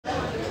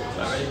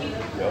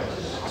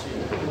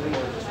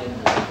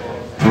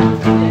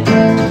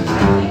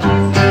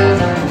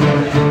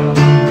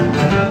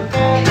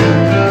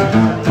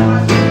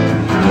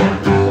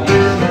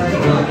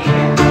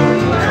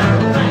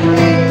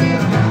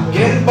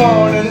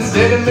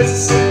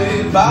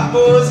Mississippi, Papa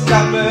was a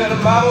cop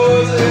and Mama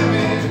was a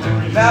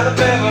hippie. In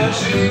Alabama,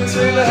 she was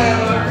with a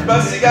hammer.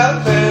 Rusty got a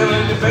pair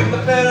when you break the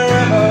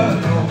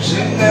panorama. She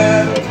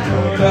never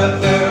knew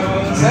that there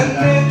was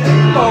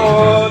anything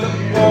more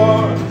than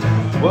war.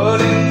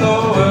 What in the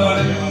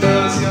world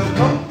does your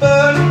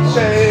company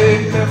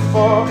take me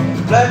for?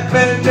 Black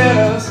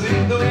bandana,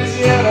 sweet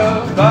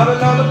Louisiana,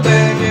 bobbing on the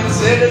bank in the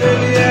state of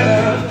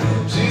Indiana.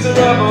 She's a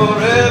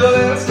rebel,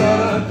 and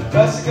stunner.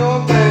 Rusty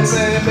going play,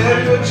 saying,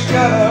 baby, what you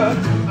gonna?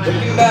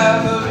 Looking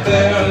down the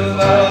barrel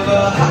of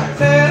a hot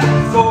man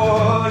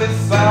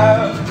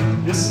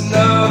 45, just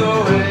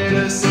another way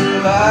to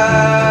survive.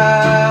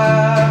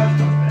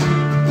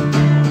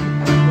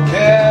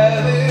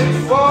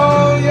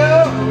 California,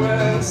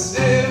 rest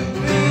in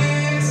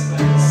peace.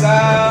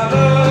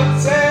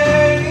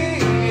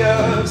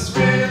 Simultaneous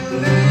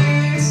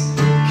release.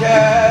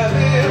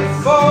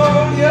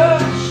 California,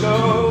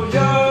 show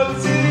your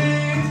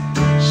teeth.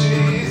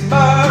 She's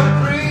my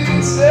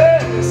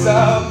princess,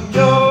 I'm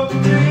your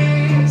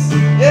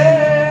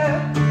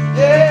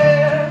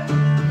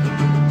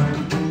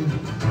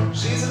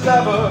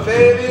lover,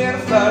 baby, and a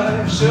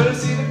flight. Should've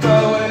seen it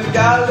going,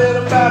 got a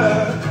little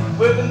better.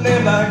 With a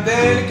name like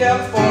Dani,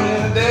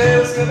 California, the day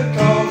was gonna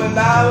come and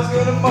I was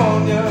gonna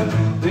mourn you.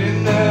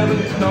 Didn't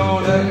ever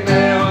know that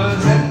there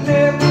was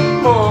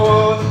anything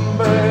more than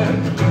bread.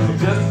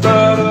 Just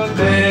thought of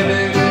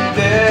baby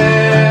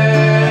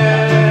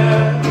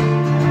dead.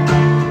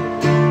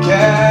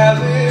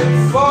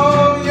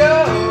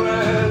 California,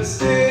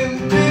 rest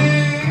in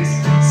peace.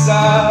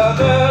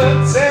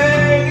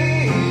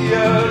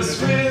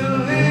 Simultaneous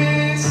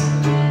release.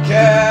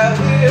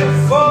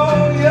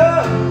 California,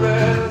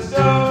 rest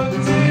your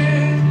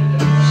teeth.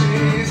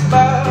 She's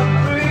my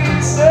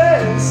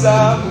princess,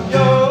 I'm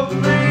your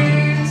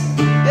breeze.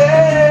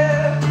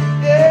 Yeah,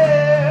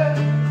 yeah.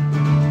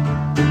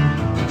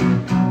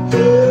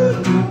 Ooh,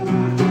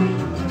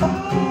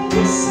 oh,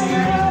 the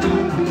sound.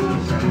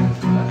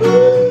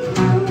 Ooh,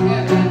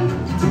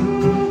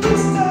 the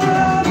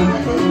start.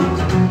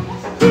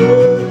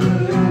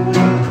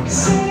 Ooh,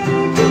 say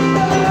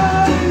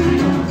goodbye.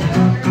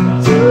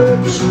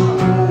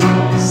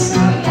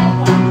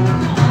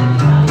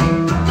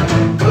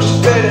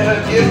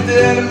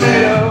 Gifted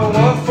animator,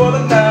 one for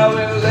the now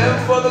and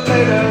 11 for the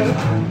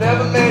later.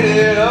 Never made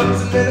it up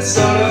to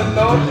Minnesota.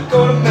 North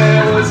Dakota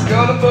man was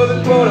gonna put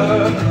the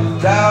quota.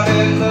 Down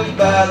in the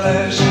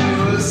Badlands, she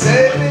was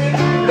saving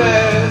the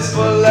best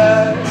for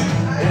last.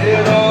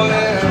 It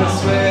only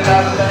hurts when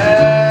I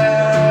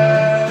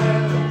laugh.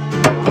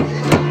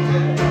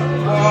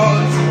 On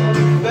to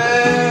the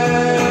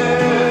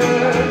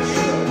best.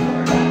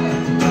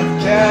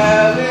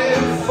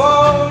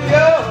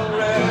 California,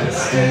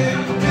 rest in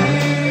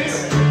peace.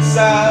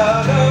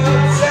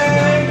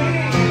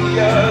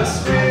 Simultaneous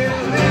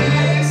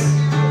release.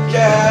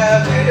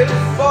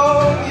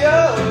 California,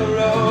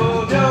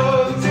 roll your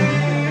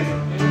teeth.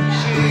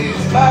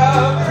 She's my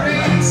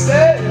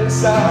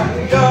princess, I'm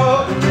your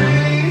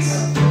priest.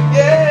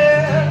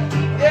 Yeah,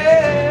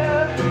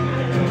 yeah.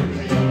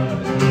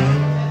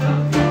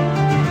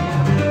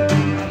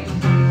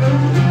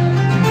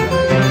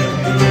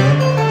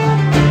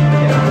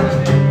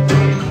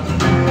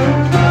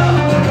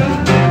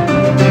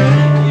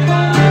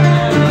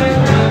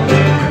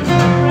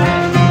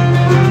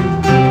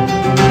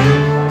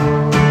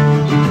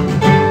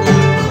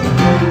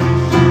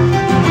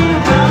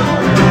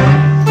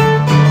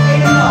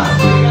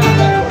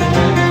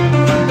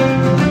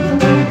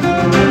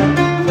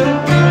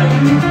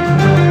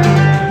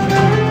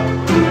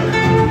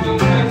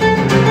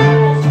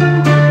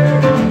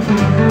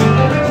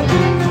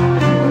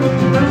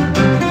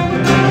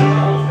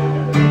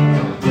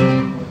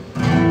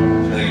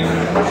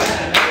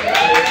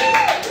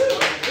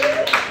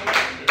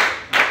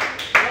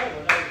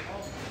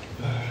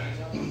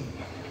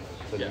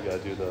 So you gotta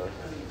do the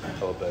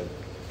whole thing.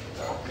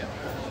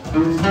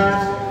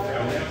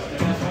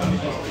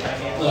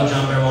 Hello,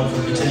 John Barrowald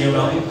from Continuum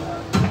Album.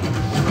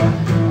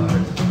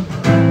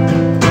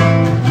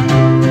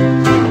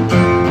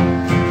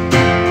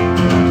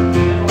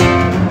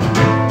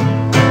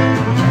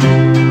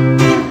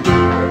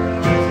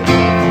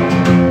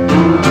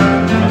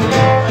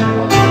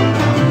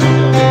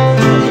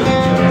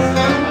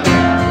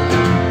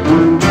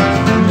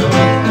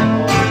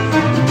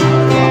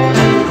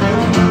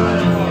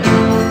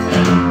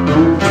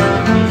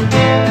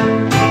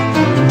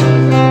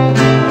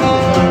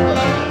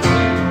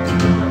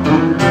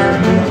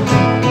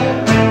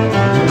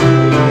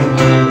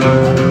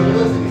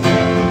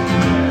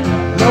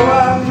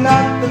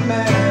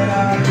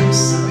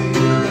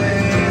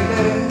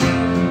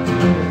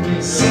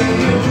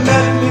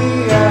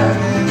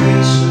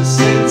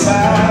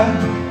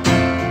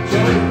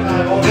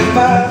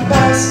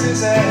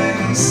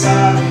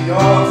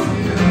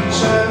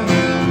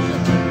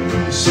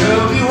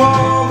 She'll be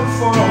warm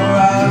before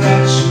I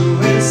let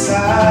you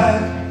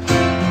inside.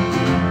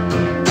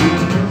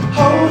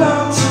 Hold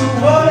on to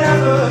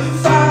whatever you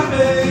find,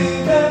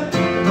 baby.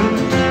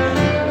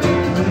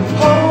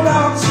 Hold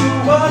on to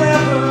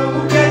whatever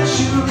will get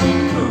you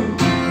through.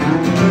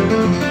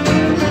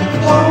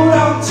 Hold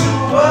on to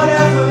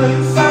whatever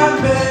you find,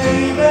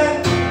 baby.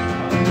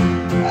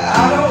 I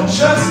don't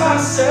trust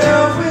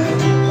myself with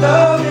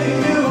loving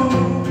you.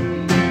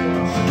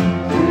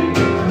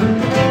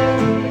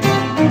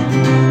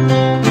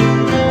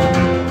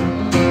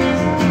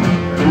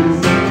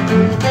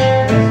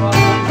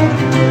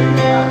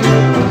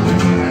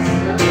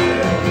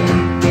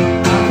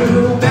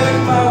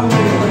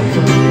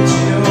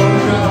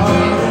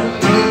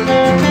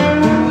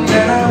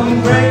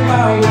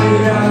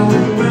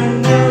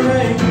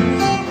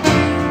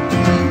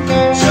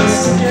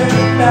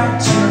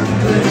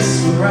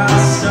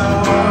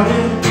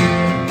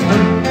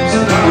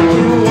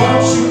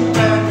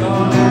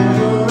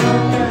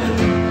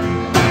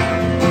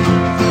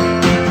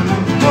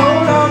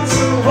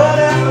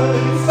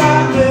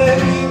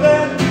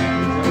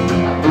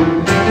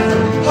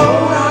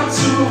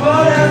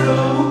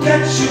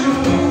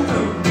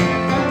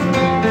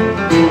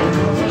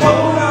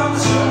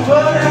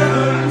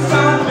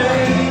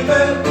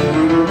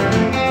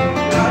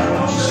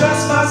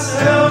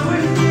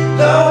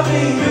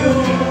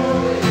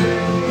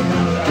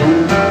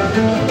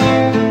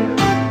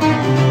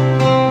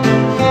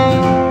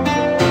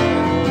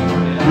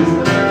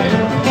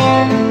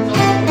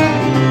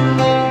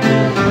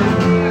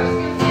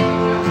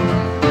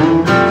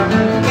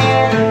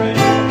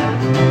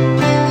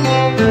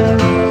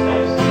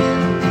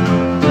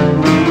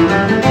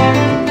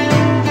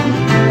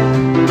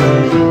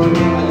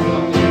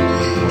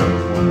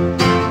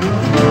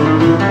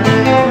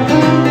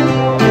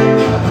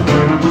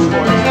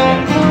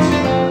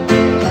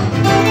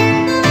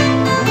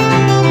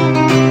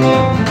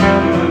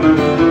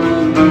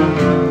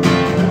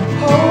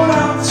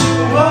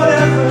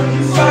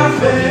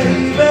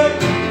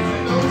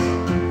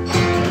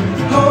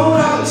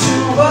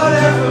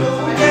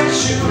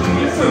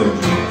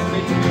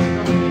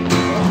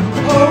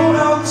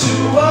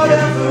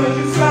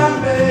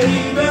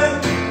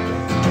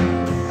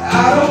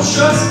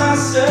 Trust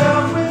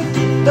myself with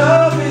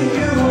loving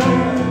you.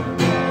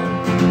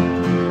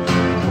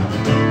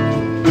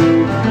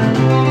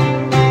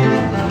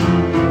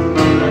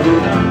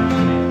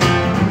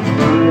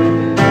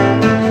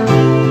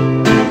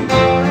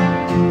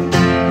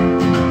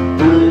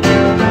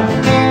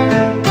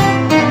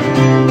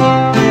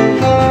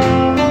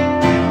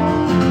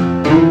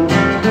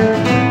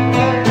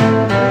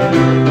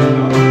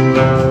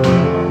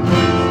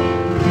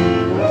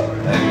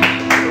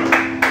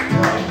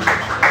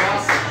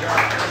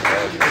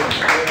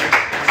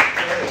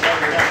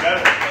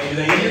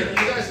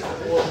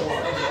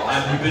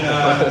 You've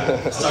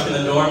been stuck in the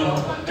dorm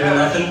doing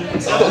nothing.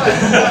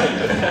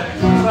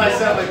 I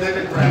sound like they've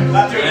been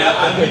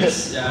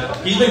practicing.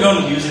 Yeah, he's been going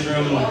to the music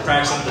room and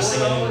practicing the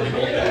singing. We've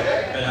both been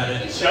at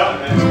it.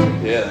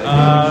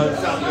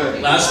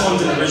 Yeah. Last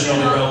one's an original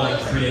we wrote like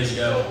 3 days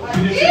ago.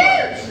 We need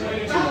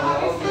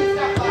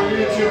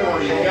 2 more.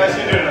 You guys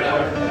can do it.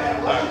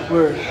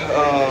 We're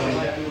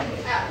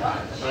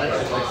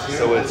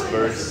so it's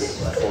verse,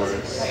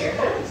 chorus.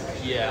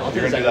 Yeah,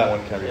 You're gonna do that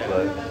one, can we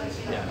play?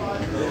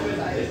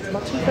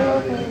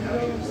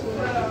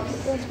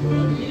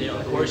 Yeah,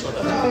 of course, what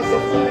the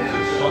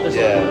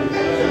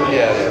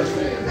Yeah.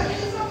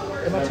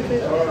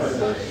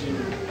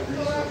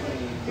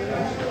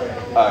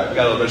 Alright, we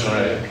got an original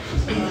ready.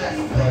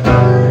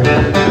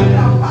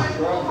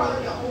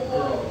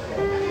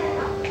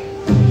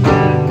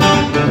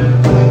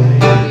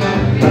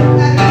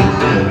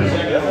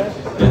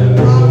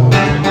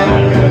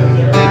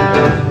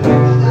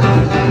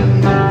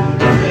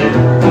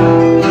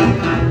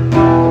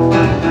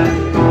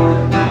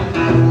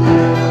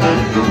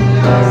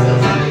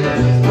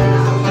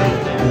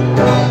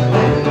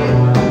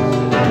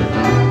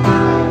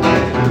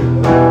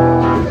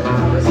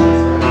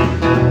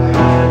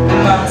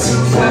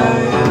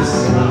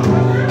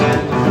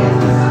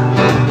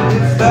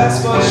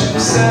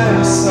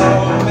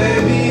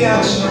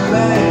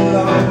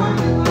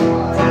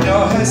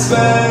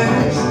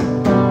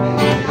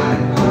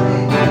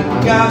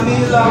 Got me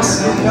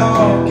lost in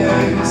your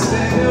gaze,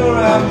 spin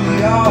around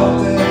me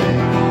all day.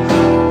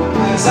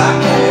 'Cause I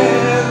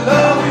can't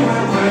love you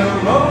when we're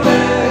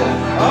rolling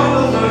all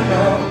over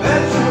your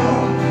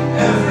bedroom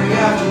every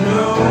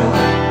afternoon.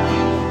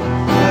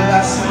 Well,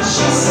 that's what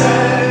she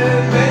said,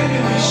 maybe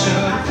we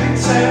should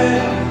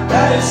pretend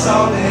that it's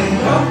all in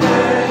your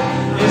head.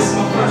 It's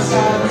my first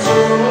time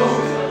true,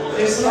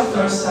 it's my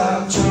first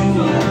time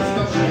true.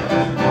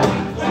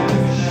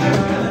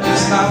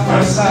 It's my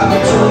first time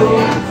true.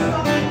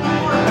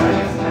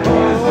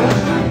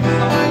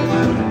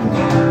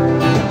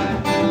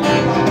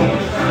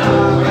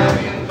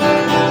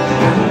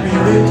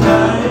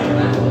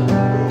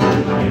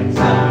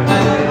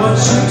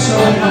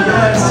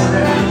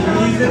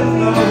 Even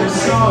though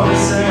it's all the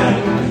same,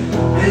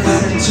 is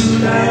it too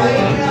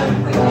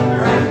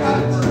late?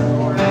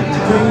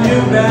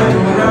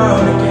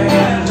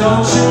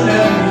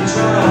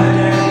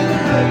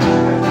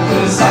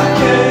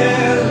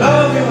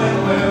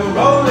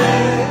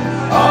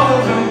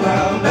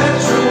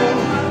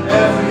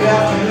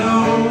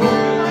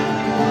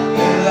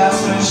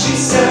 She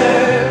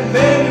said,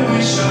 maybe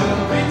we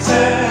should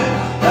pretend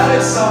that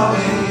it's all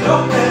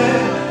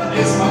okay.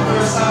 It's my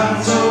first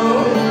time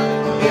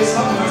too. It's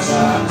my first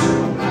time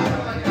too.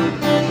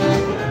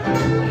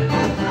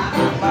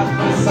 My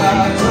first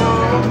time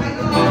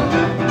too.